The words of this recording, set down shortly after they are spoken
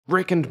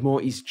Rick and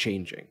Morty's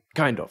changing.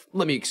 Kind of.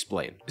 Let me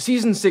explain.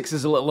 Season 6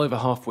 is a little over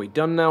halfway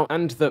done now,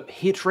 and the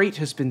hit rate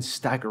has been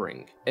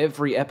staggering.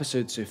 Every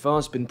episode so far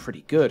has been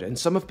pretty good, and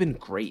some have been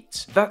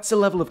great. That's a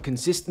level of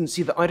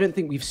consistency that I don't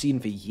think we've seen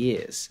for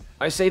years.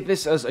 I say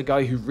this as a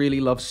guy who really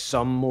loves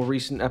some more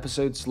recent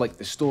episodes, like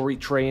The Story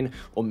Train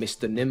or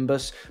Mr.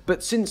 Nimbus,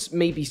 but since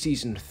maybe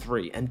Season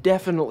 3, and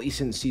definitely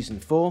since Season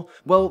 4,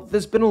 well,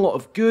 there's been a lot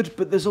of good,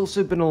 but there's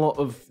also been a lot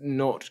of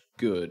not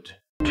good.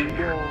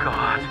 Dear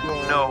God,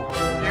 no.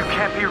 You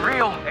can't be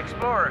real.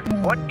 Explorer,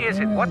 what is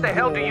it? What the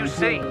hell do you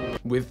see?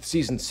 With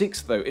Season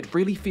 6 though, it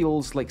really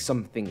feels like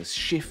something's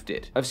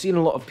shifted. I've seen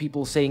a lot of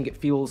people saying it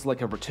feels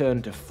like a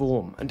return to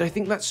form, and I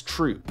think that's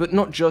true, but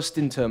not just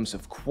in terms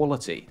of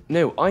quality.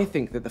 No, I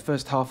think that the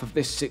first half of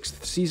this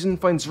 6th season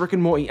finds Rick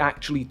and Morty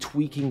actually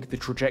tweaking the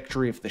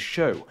trajectory of the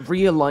show,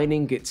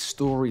 realigning its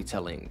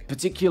storytelling,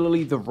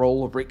 particularly the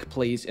role Rick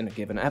plays in a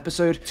given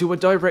episode, to a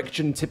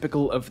direction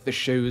typical of the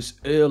show's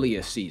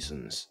earlier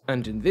seasons.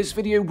 And in this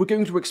video, we're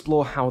going to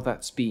explore how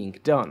that's being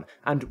done,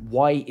 and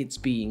why it's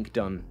being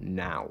done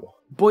now.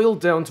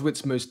 Boiled down to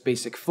its most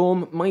basic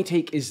form, my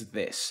take is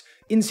this.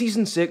 In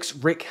Season 6,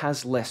 Rick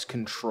has less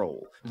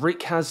control.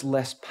 Rick has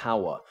less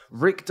power.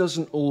 Rick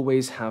doesn't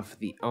always have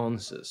the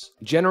answers.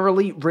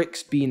 Generally,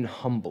 Rick's been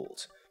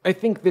humbled. I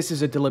think this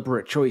is a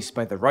deliberate choice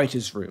by the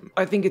writers' room.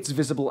 I think it's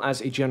visible as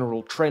a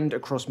general trend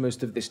across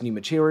most of this new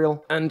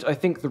material, and I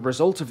think the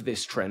result of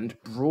this trend,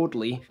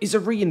 broadly, is a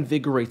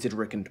reinvigorated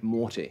Rick and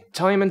Morty.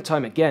 Time and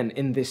time again,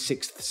 in this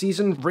 6th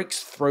season,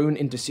 Rick's thrown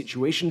into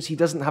situations he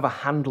doesn't have a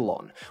handle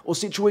on, or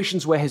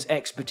situations where his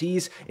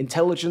expertise,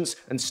 intelligence,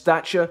 and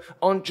stature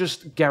aren't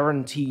just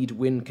guaranteed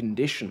win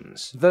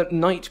conditions. The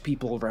Night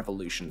People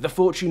revolution, the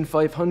Fortune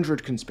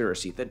 500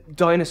 conspiracy, the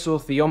dinosaur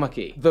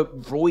theomachy, the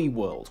Roy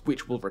world,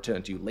 which we'll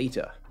return to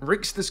later.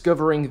 Rick's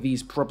discovering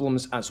these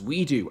problems as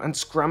we do, and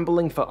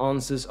scrambling for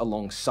answers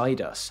alongside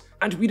us.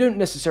 And we don't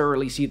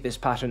necessarily see this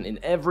pattern in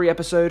every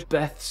episode.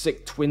 Beth's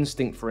sick twin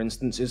stink, for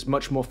instance, is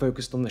much more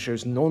focused on the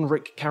show's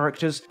non-Rick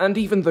characters, and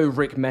even though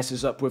Rick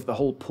messes up with the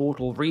whole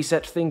portal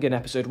reset thing in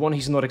episode 1,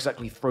 he's not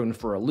exactly thrown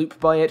for a loop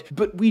by it,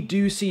 but we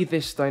do see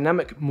this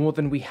dynamic more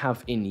than we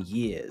have in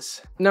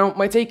years. Now,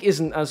 my take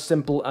isn't as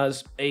simple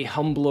as a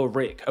humbler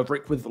Rick, a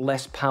Rick with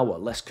less power,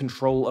 less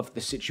control of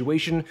the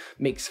situation,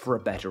 makes for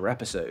a better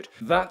episode.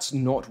 That's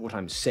not what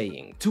I'm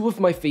saying. Two of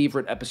my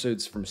favourite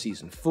episodes from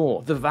Season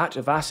 4, the Vat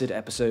of Acid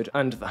episode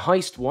and the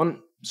heist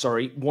one,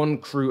 One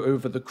Crew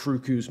Over the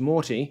Crewcoo's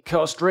Morty,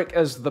 cast Rick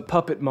as the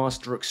puppet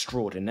master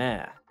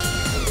extraordinaire.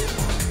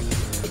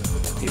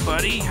 Hey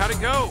buddy, how'd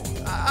it go?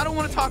 I don't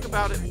want to talk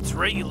about it. It's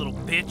right, you little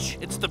bitch.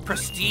 It's the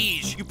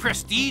prestige. You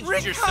prestige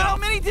yourself. How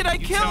many did I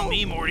kill? Tell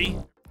me, Morty.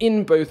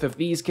 In both of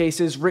these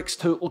cases, Rick's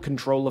total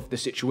control of the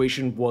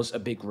situation was a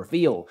big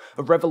reveal,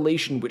 a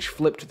revelation which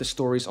flipped the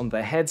stories on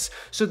their heads,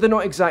 so they're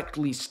not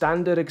exactly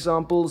standard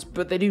examples,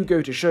 but they do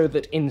go to show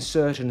that in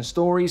certain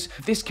stories,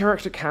 this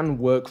character can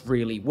work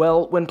really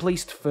well when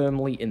placed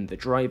firmly in the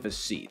driver's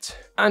seat.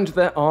 And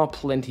there are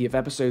plenty of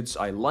episodes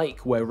I like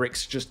where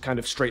Rick's just kind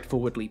of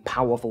straightforwardly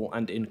powerful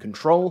and in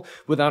control,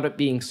 without it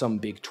being some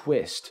big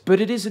twist.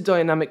 But it is a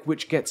dynamic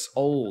which gets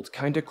old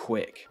kinda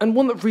quick, and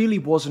one that really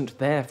wasn't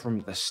there from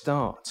the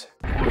start.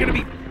 We're gonna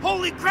be,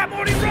 holy crap,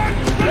 Morty, run!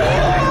 Morty,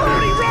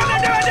 run!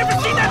 I've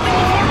never seen that thing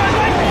before in my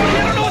life, Morty!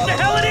 I don't know what the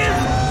hell it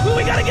is! Well,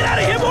 we gotta get out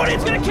of here, Morty,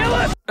 it's gonna kill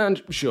us!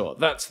 And sure,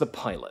 that's the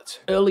pilot.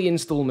 Early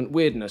installment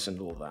weirdness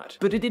and all that.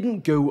 But it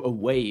didn't go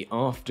away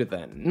after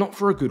then, not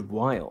for a good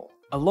while.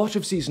 A lot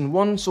of Season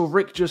 1 saw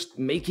Rick just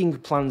making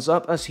plans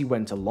up as he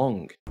went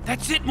along.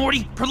 That's it,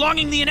 Morty!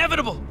 Prolonging the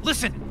inevitable!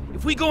 Listen!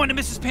 If we go into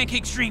Mrs.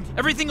 Pancake's dream,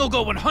 everything will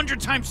go 100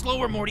 times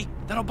slower, Morty.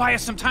 That'll buy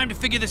us some time to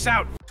figure this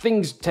out.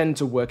 Things tend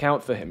to work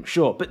out for him,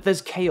 sure, but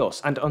there's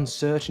chaos and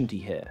uncertainty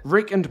here.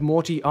 Rick and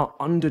Morty are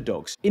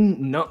underdogs,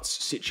 in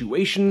nuts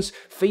situations,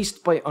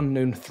 faced by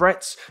unknown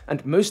threats,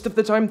 and most of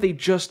the time they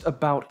just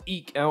about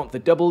eke out the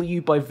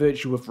W by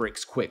virtue of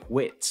Rick's quick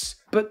wits.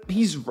 But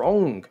he's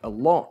wrong a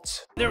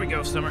lot. There we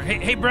go, Summer.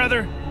 Hey,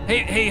 brother.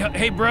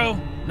 Hey, bro.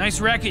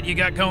 Nice racket you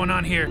got going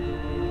on here.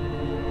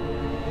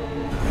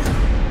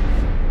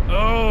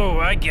 Oh,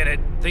 I get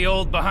it. The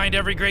old behind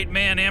every great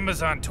man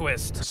Amazon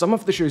twist. Some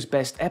of the show's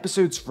best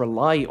episodes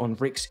rely on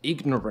Rick's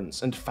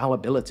ignorance and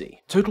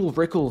fallibility. Total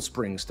Rickle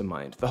springs to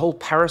mind. The whole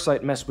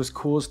parasite mess was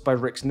caused by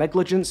Rick's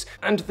negligence,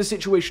 and the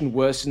situation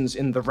worsens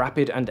in the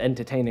rapid and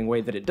entertaining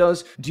way that it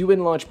does, due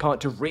in large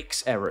part to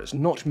Rick's errors,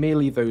 not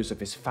merely those of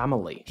his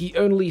family. He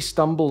only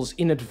stumbles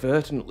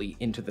inadvertently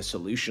into the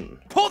solution.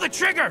 Pull the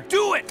trigger!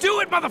 Do it!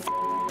 Do it,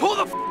 motherfucker! Pull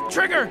the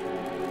trigger!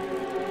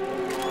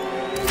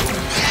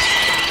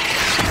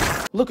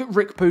 Look at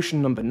Rick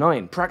Potion number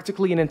 9,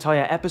 practically an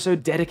entire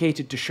episode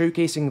dedicated to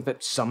showcasing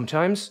that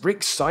sometimes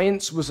Rick's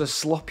science was a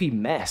sloppy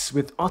mess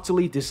with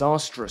utterly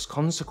disastrous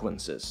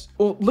consequences.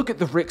 Or look at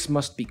the Ricks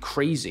Must Be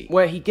Crazy,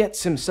 where he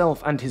gets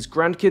himself and his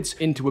grandkids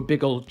into a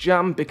big old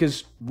jam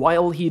because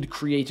while he'd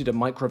created a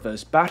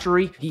microverse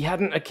battery, he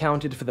hadn't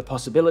accounted for the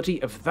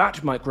possibility of that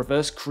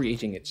microverse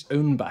creating its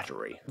own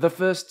battery. The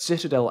first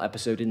Citadel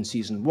episode in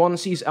season 1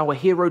 sees our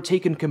hero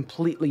taken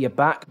completely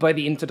aback by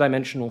the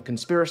interdimensional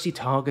conspiracy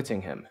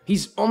targeting him.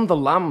 He's on the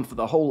lam for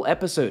the whole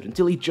episode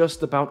until he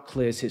just about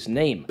clears his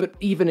name, but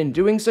even in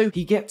doing so,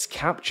 he gets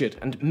captured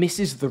and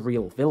misses the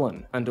real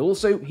villain. And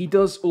also, he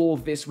does all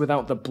this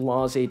without the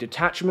blasé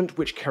detachment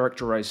which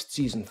characterized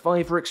season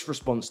 5 Rick's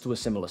response to a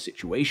similar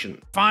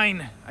situation.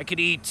 Fine, I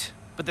could eat,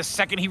 but the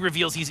second he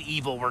reveals he's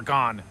evil, we're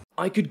gone.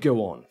 I could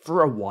go on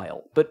for a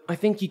while, but I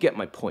think you get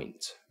my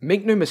point.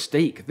 Make no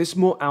mistake, this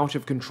more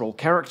out-of-control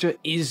character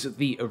is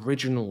the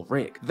original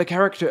Rick. The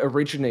character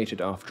originated,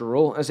 after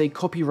all, as a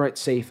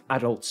copyright-safe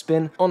adult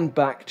spin on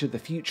Back to the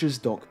Future's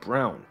Doc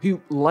Brown,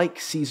 who, like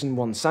Season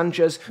 1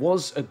 Sanchez,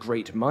 was a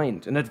great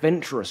mind, an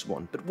adventurous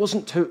one, but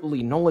wasn't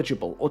totally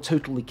knowledgeable or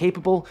totally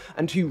capable,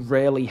 and who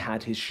rarely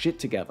had his shit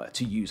together,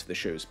 to use the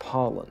show's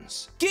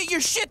parlance. Get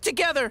your shit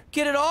together!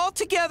 Get it all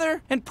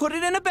together and put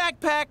it in a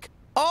backpack!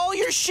 All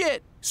your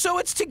shit! So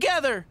it's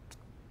together!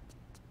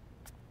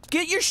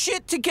 Get your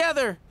shit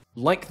together!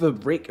 Like the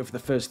Rick of the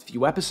first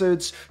few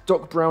episodes,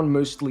 Doc Brown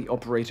mostly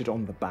operated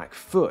on the back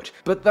foot,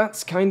 but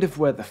that's kind of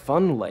where the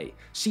fun lay.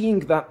 Seeing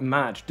that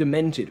mad,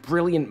 demented,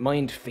 brilliant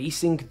mind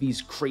facing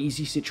these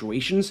crazy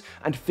situations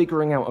and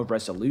figuring out a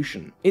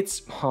resolution.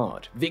 It's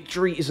hard.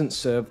 Victory isn't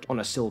served on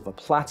a silver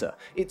platter,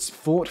 it's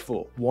fought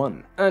for,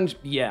 won. And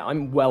yeah,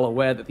 I'm well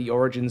aware that the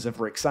origins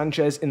of Rick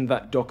Sanchez in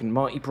that Doc and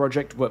Marty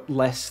project were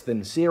less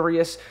than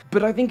serious,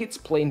 but I think it's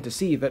plain to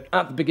see that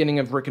at the beginning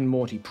of Rick and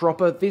Morty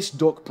proper, this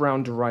Doc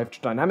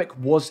Brown-derived dynamic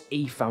was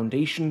a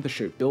foundation the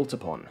show built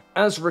upon.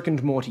 As Rick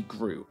and Morty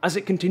grew, as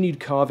it continued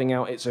carving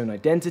out its own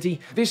identity,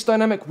 this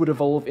dynamic would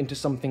evolve into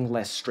something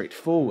less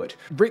straightforward.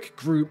 Rick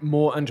grew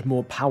more and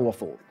more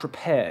powerful,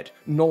 prepared,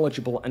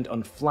 knowledgeable, and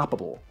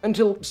unflappable,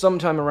 until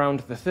sometime around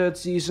the 3rd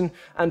season,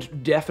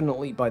 and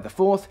definitely by the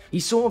 4th, he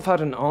sort of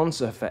had an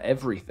answer for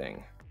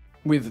everything.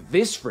 With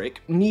this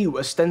Rick, new,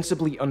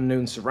 ostensibly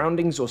unknown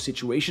surroundings or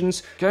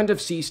situations kind of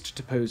ceased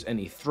to pose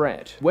any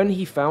threat. When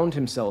he found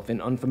himself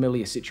in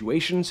unfamiliar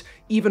situations,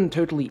 even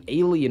totally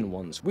alien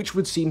ones, which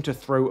would seem to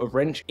throw a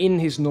wrench in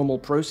his normal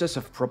process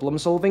of problem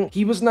solving,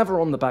 he was never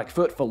on the back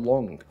foot for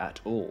long at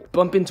all.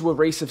 Bump into a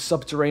race of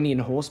subterranean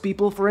horse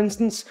people, for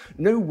instance?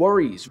 No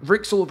worries,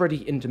 Rick's already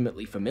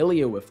intimately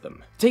familiar with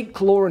them. Take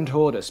Claw and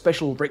Hoarder,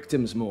 special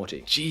Ricktims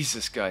Morty.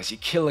 Jesus guys, you're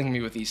killing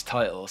me with these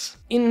titles.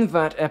 In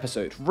that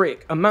episode,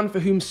 Rick, a man for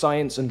whom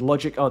science and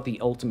logic are the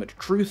ultimate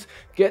truth,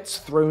 gets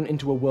thrown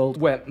into a world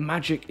where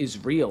magic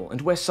is real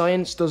and where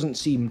science doesn't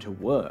seem to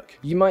work.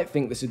 You might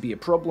think this would be a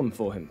problem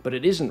for him, but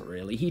it isn't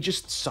really. He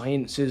just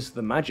sciences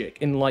the magic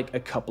in like a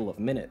couple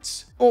of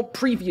minutes. Or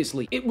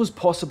previously, it was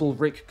possible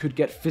Rick could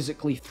get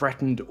physically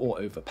threatened or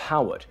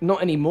overpowered.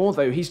 Not anymore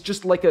though, he's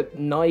just like a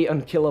nigh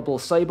unkillable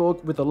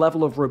cyborg with a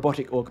level of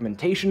robotic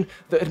augmentation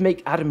that'd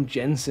make Adam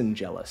Jensen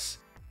jealous.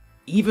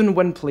 Even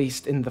when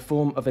placed in the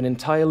form of an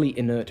entirely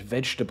inert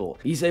vegetable,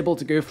 he's able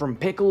to go from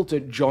pickle to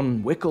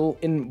John Wickle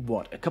in,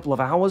 what, a couple of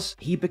hours?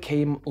 He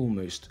became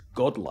almost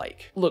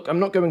godlike. Look, I'm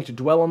not going to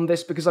dwell on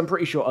this because I'm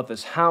pretty sure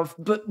others have,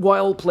 but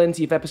while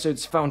plenty of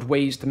episodes found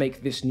ways to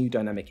make this new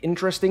dynamic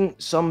interesting,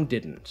 some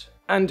didn't.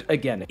 And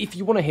again, if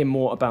you want to hear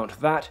more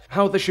about that,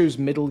 how the show's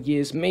middle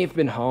years may have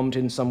been harmed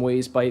in some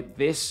ways by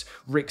this,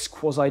 Rick's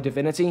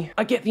quasi-divinity,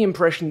 I get the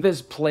impression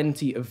there's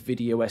plenty of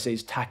video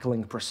essays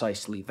tackling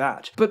precisely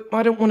that, but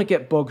I don't want to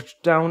get bogged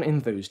down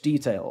in those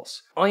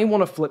details. I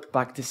want to flip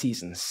back to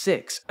season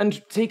 6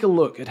 and take a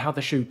look at how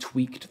the show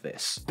tweaked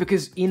this,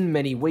 because in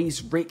many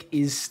ways Rick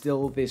is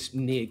still this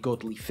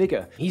near-godly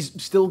figure. He's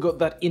still got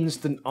that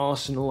instant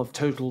arsenal of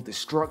total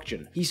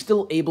destruction. He's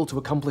still able to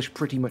accomplish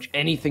pretty much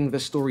anything the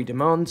story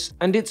demands,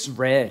 and it's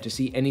rare to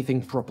see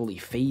anything properly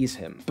faze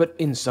him. But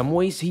in some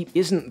ways, he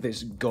isn't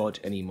this god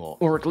anymore.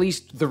 Or at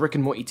least, the Rick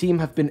and Morty team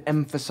have been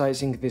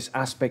emphasizing this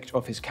aspect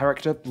of his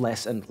character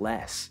less and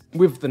less.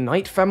 With the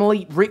Knight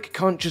family, Rick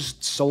can't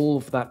just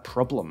solve that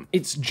problem.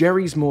 It's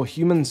Jerry's more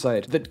human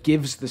side that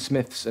gives the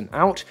Smiths an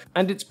out,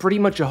 and it's pretty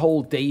much a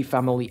whole day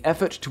family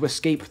effort to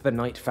escape the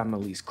Knight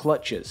family's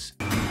clutches.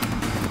 The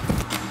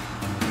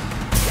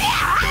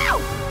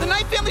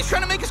Knight family's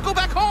trying to make us go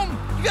back home!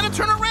 You gotta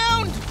turn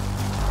around!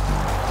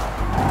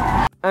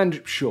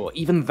 And sure,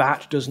 even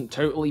that doesn't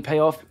totally pay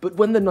off, but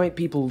when the Night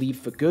People leave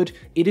for good,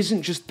 it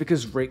isn't just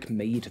because Rick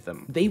made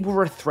them. They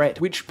were a threat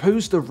which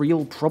posed a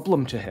real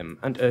problem to him,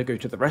 and ergo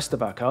to the rest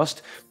of our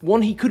cast,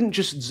 one he couldn't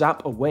just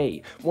zap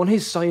away, one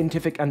his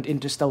scientific and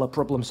interstellar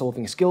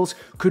problem-solving skills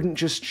couldn't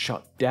just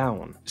shut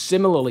down.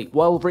 Similarly,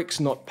 while Rick's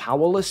not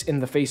powerless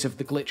in the face of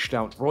the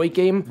glitched-out Roy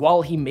game,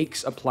 while he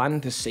makes a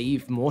plan to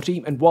save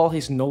Morty, and while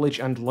his knowledge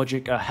and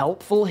logic are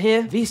helpful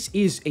here, this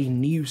is a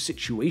new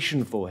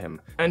situation for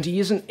him, and he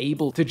isn't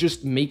able able to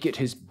just make it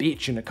his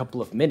bitch in a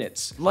couple of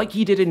minutes, like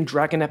he did in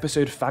Dragon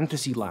episode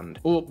Fantasyland,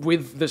 or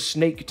with the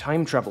snake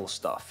time travel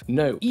stuff.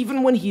 No,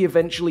 even when he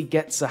eventually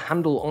gets a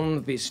handle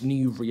on this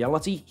new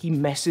reality, he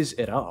messes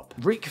it up.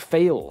 Rick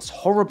fails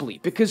horribly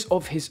because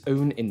of his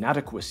own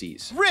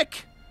inadequacies.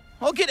 Rick!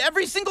 I'll get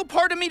every single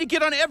part of me to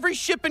get on every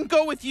ship and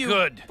go with you.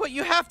 Good. But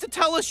you have to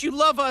tell us you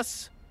love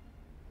us.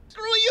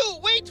 Screw you!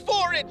 Wait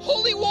for it!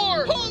 Holy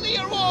war!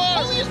 Holier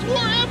war! Holiest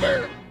war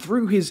ever!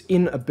 Through his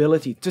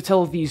inability to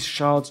tell these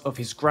shards of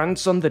his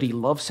grandson that he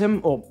loves him,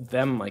 or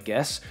them I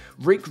guess,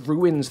 Rick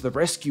ruins the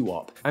rescue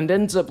op, and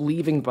ends up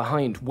leaving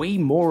behind way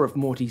more of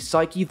Morty's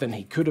psyche than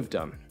he could have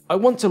done. I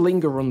want to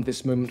linger on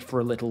this moment for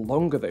a little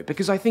longer though,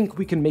 because I think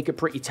we can make a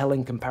pretty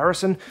telling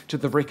comparison to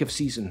the Rick of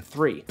Season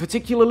 3,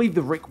 particularly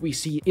the Rick we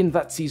see in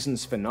that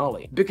season's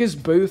finale, because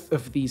both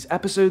of these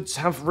episodes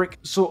have Rick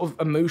sort of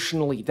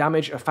emotionally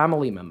damage a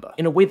family member,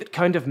 in a way that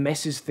kind of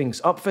messes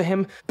things up for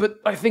him, but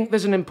I think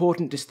there's an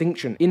important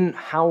distinction in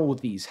how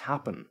these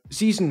happen.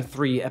 Season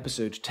 3,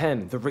 Episode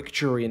 10, the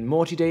Rick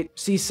Morty date,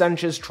 sees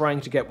Sanchez trying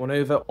to get one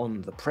over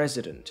on the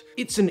President.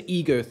 It's an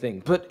ego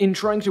thing, but in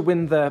trying to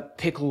win their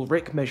Pickle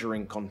Rick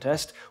measuring contest,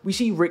 we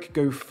see Rick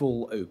go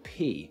full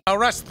OP.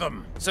 Arrest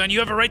them! Son, you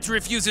have a right to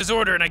refuse his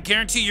order, and I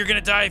guarantee you're gonna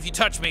die if you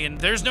touch me, and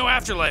there's no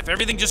afterlife.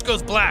 Everything just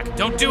goes black.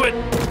 Don't do it!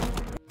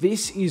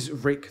 This is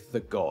Rick the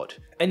God.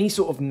 Any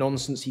sort of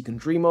nonsense he can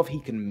dream of, he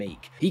can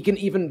make. He can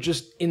even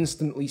just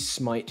instantly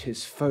smite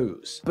his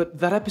foes. But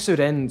that episode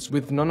ends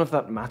with none of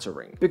that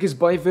mattering, because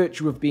by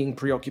virtue of being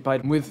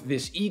preoccupied with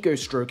this ego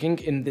stroking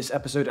in this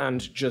episode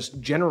and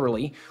just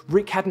generally,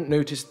 Rick hadn't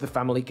noticed the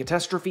family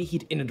catastrophe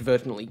he'd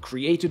inadvertently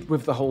created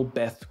with the whole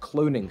Beth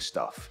cloning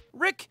stuff.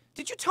 Rick,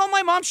 did you tell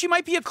my mom she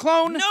might be a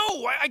clone?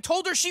 No, I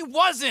told her she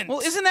wasn't! Well,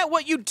 isn't that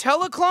what you'd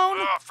tell a clone?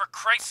 Oh, for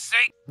Christ's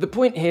sake! The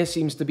point here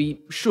seems to be,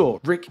 sure,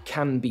 Rick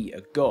can be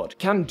a god,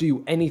 can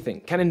do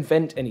anything, can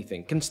invent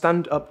anything, can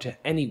stand up to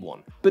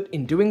anyone, but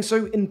in doing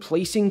so, in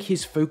placing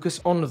his focus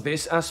on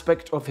this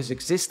aspect of his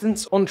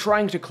existence, on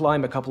trying to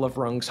climb a couple of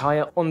rungs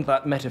higher on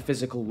that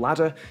metaphysical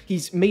ladder,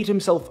 he's made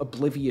himself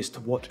oblivious to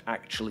what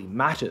actually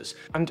matters,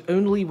 and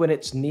only when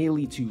it's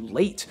nearly too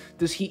late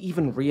does he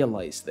even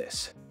realize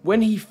this.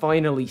 When he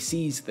finally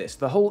sees this,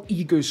 the whole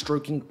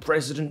ego-stroking,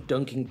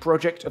 president-dunking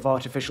project of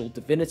artificial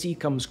divinity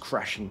comes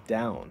crashing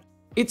down.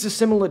 It's a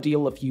similar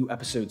deal a few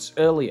episodes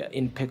earlier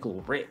in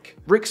Pickle Rick.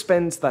 Rick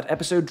spends that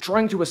episode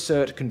trying to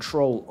assert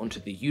control onto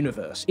the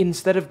universe,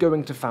 instead of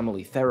going to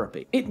family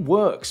therapy. It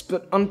works,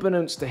 but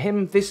unbeknownst to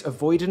him, this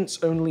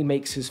avoidance only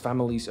makes his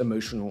family's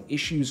emotional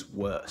issues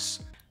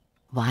worse.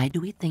 Why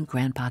do we think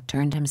Grandpa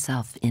turned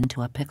himself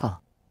into a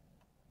pickle?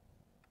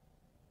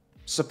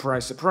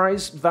 Surprise,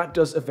 surprise, that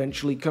does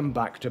eventually come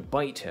back to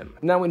bite him.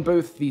 Now in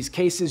both these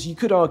cases, you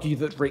could argue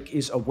that Rick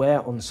is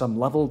aware on some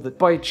level that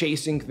by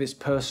chasing this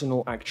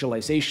personal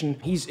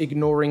actualization, he's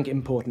ignoring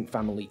important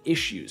family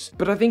issues.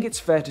 But I think it's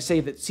fair to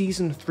say that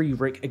Season 3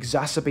 Rick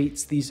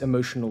exacerbates these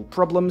emotional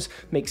problems,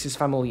 makes his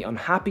family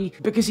unhappy,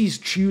 because he's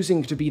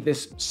choosing to be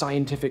this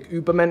scientific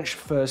Ubermensch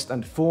first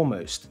and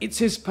foremost. It's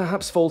his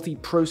perhaps faulty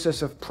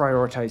process of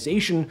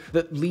prioritization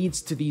that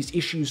leads to these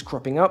issues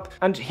cropping up,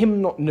 and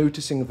him not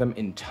noticing them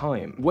in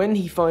time. When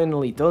he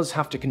finally does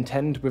have to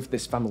contend with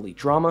this family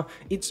drama,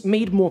 it's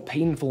made more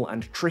painful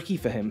and tricky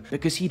for him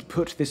because he'd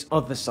put this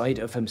other side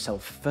of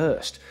himself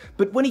first.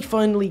 But when he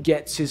finally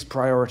gets his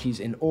priorities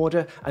in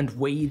order and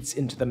wades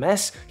into the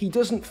mess, he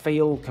doesn't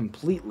fail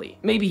completely.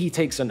 Maybe he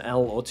takes an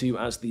L or two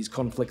as these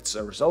conflicts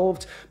are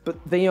resolved, but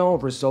they are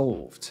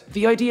resolved.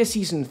 The idea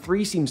Season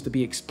 3 seems to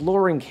be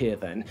exploring here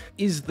then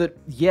is that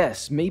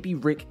yes, maybe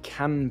Rick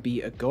can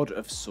be a god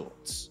of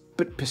sorts.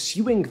 But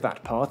pursuing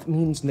that path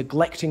means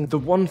neglecting the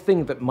one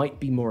thing that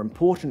might be more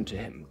important to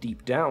him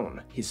deep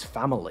down, his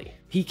family.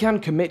 He can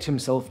commit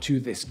himself to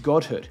this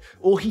godhood,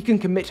 or he can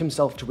commit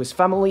himself to his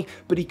family,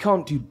 but he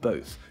can't do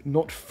both,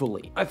 not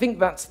fully. I think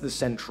that's the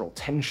central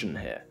tension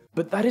here.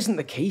 But that isn't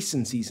the case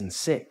in Season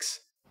 6.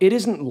 It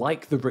isn't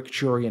like the Rick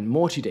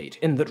Morty date,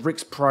 in that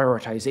Rick's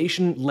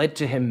prioritization led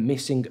to him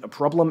missing a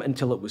problem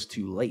until it was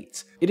too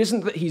late. It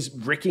isn't that he's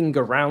ricking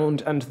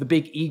around and the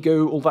big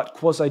ego or that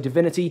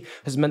quasi-divinity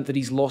has meant that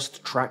he's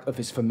lost track of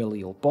his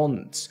familial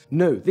bonds.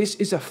 No, this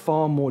is a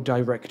far more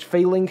direct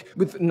failing,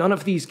 with none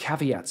of these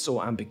caveats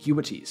or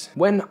ambiguities.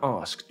 When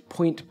asked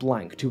point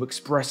blank to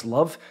express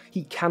love,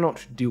 he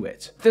cannot do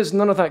it. There's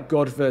none of that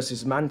god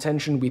versus man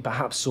tension we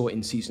perhaps saw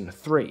in Season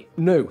 3.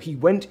 No, he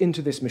went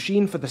into this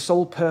machine for the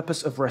sole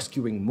purpose of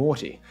rescuing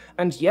Morty,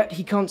 and yet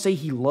he can't say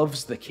he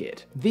loves the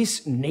kid.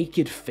 This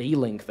naked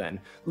failing, then,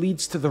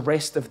 leads to the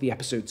rest of the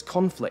episode's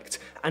conflict,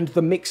 and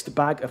the mixed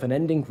bag of an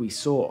ending we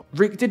saw.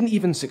 Rick didn't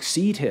even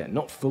succeed here,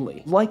 not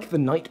fully. Like the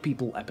Night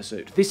People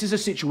episode, this is a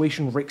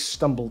situation Rick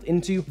stumbled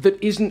into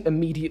that isn't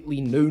immediately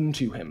known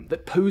to him,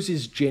 that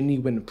poses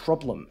genuine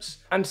problems.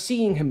 And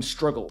seeing him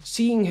struggle,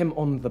 seeing him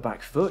on the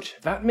back foot,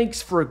 that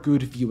makes for a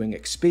good viewing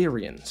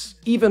experience.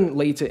 Even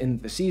later in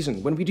the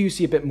season, when we do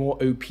see a bit more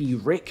OP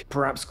Rick,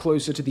 perhaps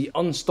closer to the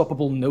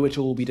unstoppable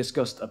know-it-all we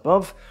discussed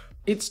above,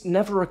 It's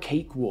never a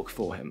cakewalk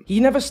for him. He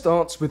never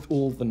starts with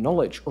all the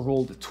knowledge or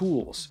all the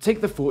tools. Take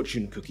the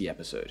fortune cookie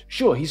episode.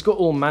 Sure, he's got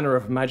all manner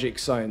of magic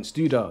science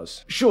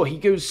doodahs. Sure, he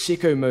goes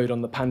sicko mode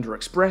on the Panda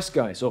Express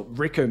guys, or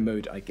Ricko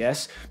mode, I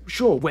guess.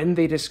 Sure, when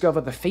they discover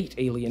the Fate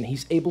alien,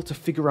 he's able to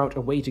figure out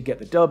a way to get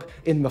the dub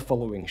in the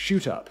following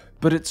shoot-up.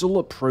 But it's all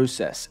a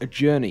process, a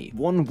journey,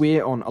 one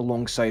we're on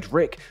alongside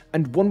Rick,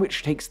 and one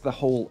which takes the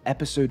whole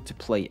episode to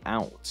play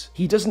out.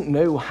 He doesn't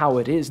know how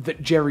it is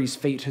that Jerry's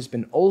fate has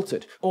been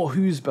altered, or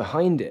who's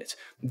behind it.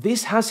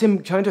 This has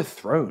him kind of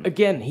thrown.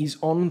 Again, he's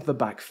on the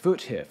back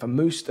foot here for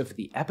most of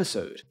the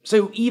episode.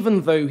 So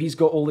even though he's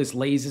got all his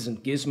lasers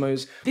and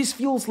gizmos, this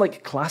feels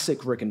like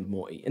classic Rick and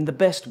Morty in the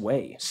best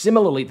way.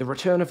 Similarly, the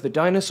return of the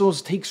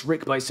dinosaurs takes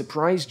Rick by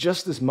surprise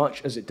just as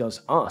much as it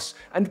does us,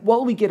 and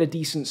while we get a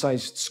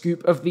decent-sized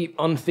scoop of the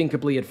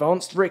unthinkably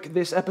advanced Rick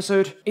this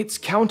episode, it's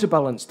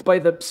counterbalanced by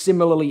the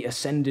similarly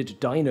ascended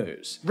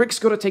dinos. Rick's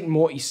gotta take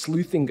Morty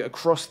sleuthing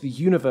across the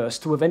universe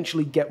to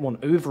eventually get one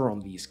over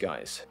on these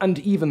guys. And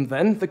even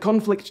then, the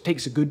conflict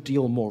takes a good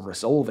deal more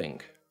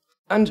resolving.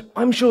 And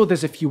I'm sure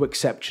there's a few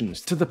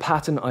exceptions to the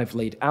pattern I've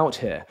laid out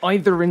here,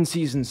 either in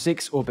Season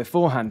 6 or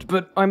beforehand,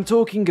 but I'm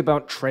talking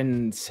about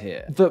trends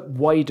here. The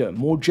wider,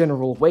 more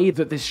general way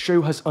that this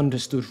show has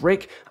understood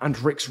Rick and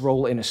Rick's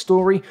role in a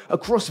story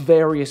across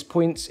various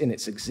points in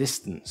its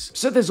existence.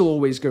 So there's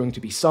always going to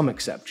be some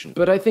exception,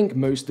 but I think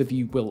most of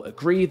you will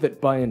agree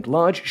that by and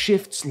large,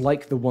 shifts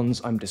like the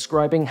ones I'm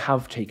describing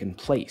have taken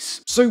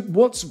place. So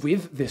what's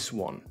with this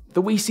one?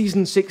 The way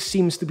Season 6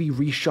 seems to be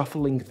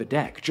reshuffling the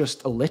deck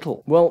just a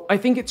little. Well, I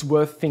think it's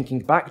worth thinking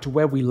back to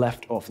where we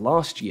left off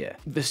last year,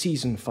 the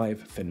Season 5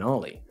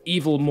 finale.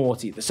 Evil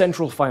Morty, the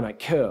central finite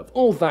curve,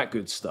 all that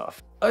good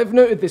stuff. I've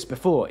noted this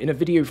before in a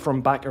video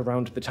from back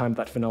around the time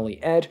that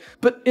finale aired,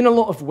 but in a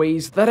lot of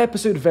ways, that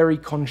episode very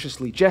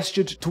consciously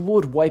gestured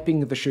toward wiping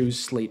the show's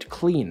slate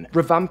clean,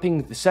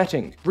 revamping the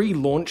setting,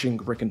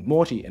 relaunching Rick and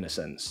Morty in a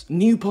sense.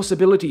 New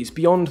possibilities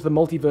beyond the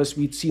multiverse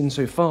we'd seen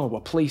so far were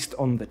placed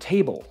on the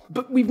table,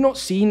 but we've not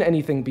seen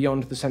anything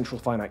beyond the central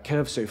finite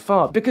curve so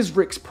far because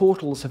Rick's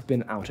portals have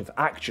been out of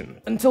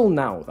action. Until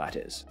now, that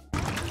is.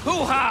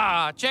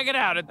 Hoo-ha! Check it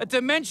out, a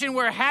dimension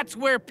where hats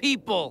wear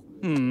people.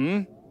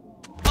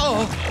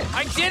 Oh,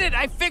 I did it!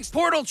 I fixed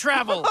portal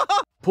travel!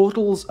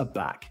 Portals are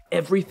back.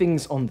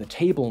 Everything's on the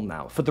table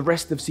now for the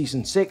rest of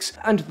Season 6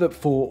 and the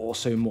 4 or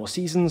so more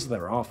seasons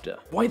thereafter.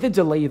 Why the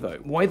delay though?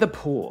 Why the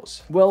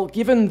pause? Well,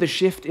 given the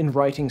shift in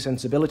writing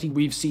sensibility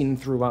we've seen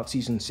throughout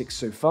Season 6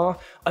 so far,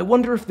 I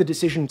wonder if the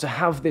decision to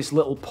have this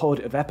little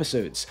pod of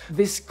episodes,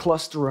 this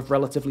cluster of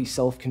relatively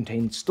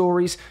self-contained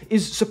stories,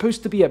 is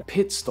supposed to be a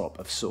pit stop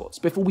of sorts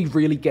before we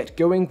really get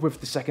going with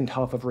the second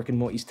half of Rick and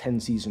Morty's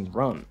 10-season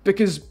run.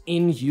 Because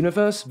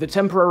in-universe, the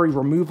temporary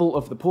removal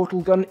of the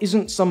portal gun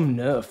isn't some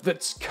nerf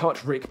that's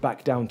cut Rick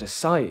back down to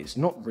size,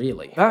 not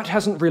really. That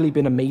hasn't really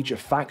been a major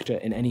factor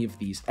in any of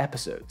these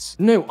episodes.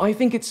 No, I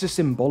think it's a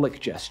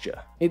symbolic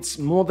gesture. It's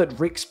more that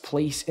Rick's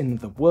place in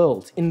the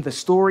world, in the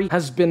story,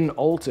 has been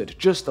altered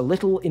just a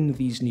little in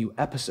these new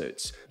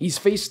episodes. He's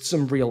faced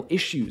some real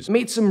issues,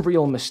 made some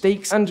real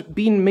mistakes, and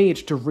been made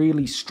to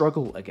really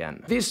struggle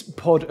again. This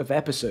pod of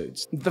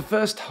episodes, the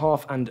first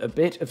half and a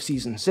bit of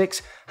Season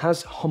 6,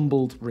 has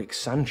humbled Rick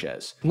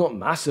Sanchez. Not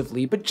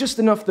massively, but just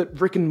enough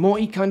that Rick and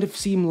Morty kind of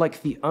seem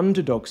like the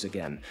underdogs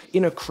again,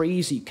 in a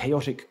crazy,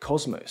 chaotic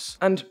cosmos.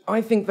 And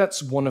I think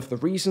that's one of the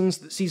reasons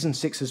that Season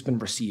 6 has been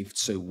received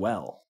so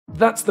well.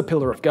 That's the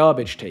pillar of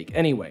garbage take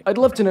anyway. I'd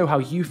love to know how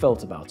you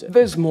felt about it.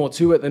 There's more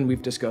to it than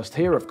we've discussed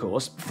here, of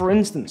course. For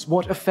instance,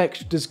 what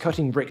effect does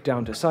cutting Rick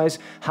down to size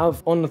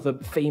have on the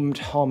famed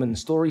Harmon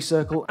story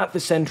circle at the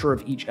center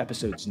of each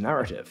episode's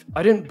narrative?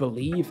 I don't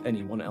believe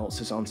anyone else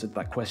has answered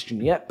that question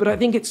yet, but I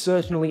think it's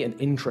certainly an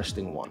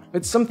interesting one.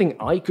 It's something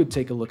I could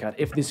take a look at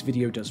if this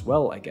video does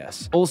well, I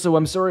guess. Also,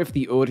 I'm sorry if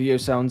the audio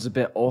sounds a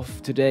bit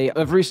off today.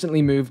 I've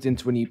recently moved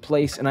into a new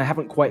place and I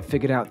haven't quite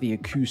figured out the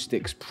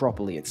acoustics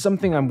properly. It's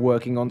something I'm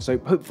working on, so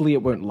hopefully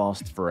it won't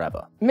last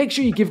forever. Make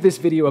sure you give this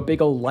video a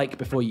big ol' like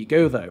before you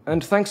go though,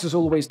 and thanks as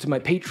always to my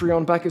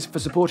Patreon backers for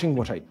supporting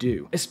what I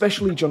do,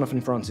 especially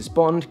Jonathan Francis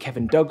Bond,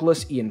 Kevin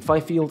Douglas, Ian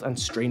Fifield, and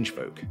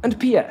Strangefolk. And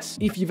PS,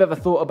 if you've ever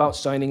thought about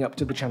signing up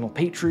to the channel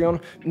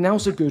Patreon,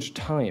 now's a good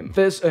time.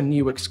 There's a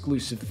new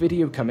exclusive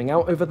video coming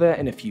out over there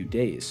in a few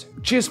days.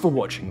 Cheers for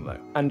watching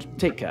though, and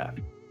take care.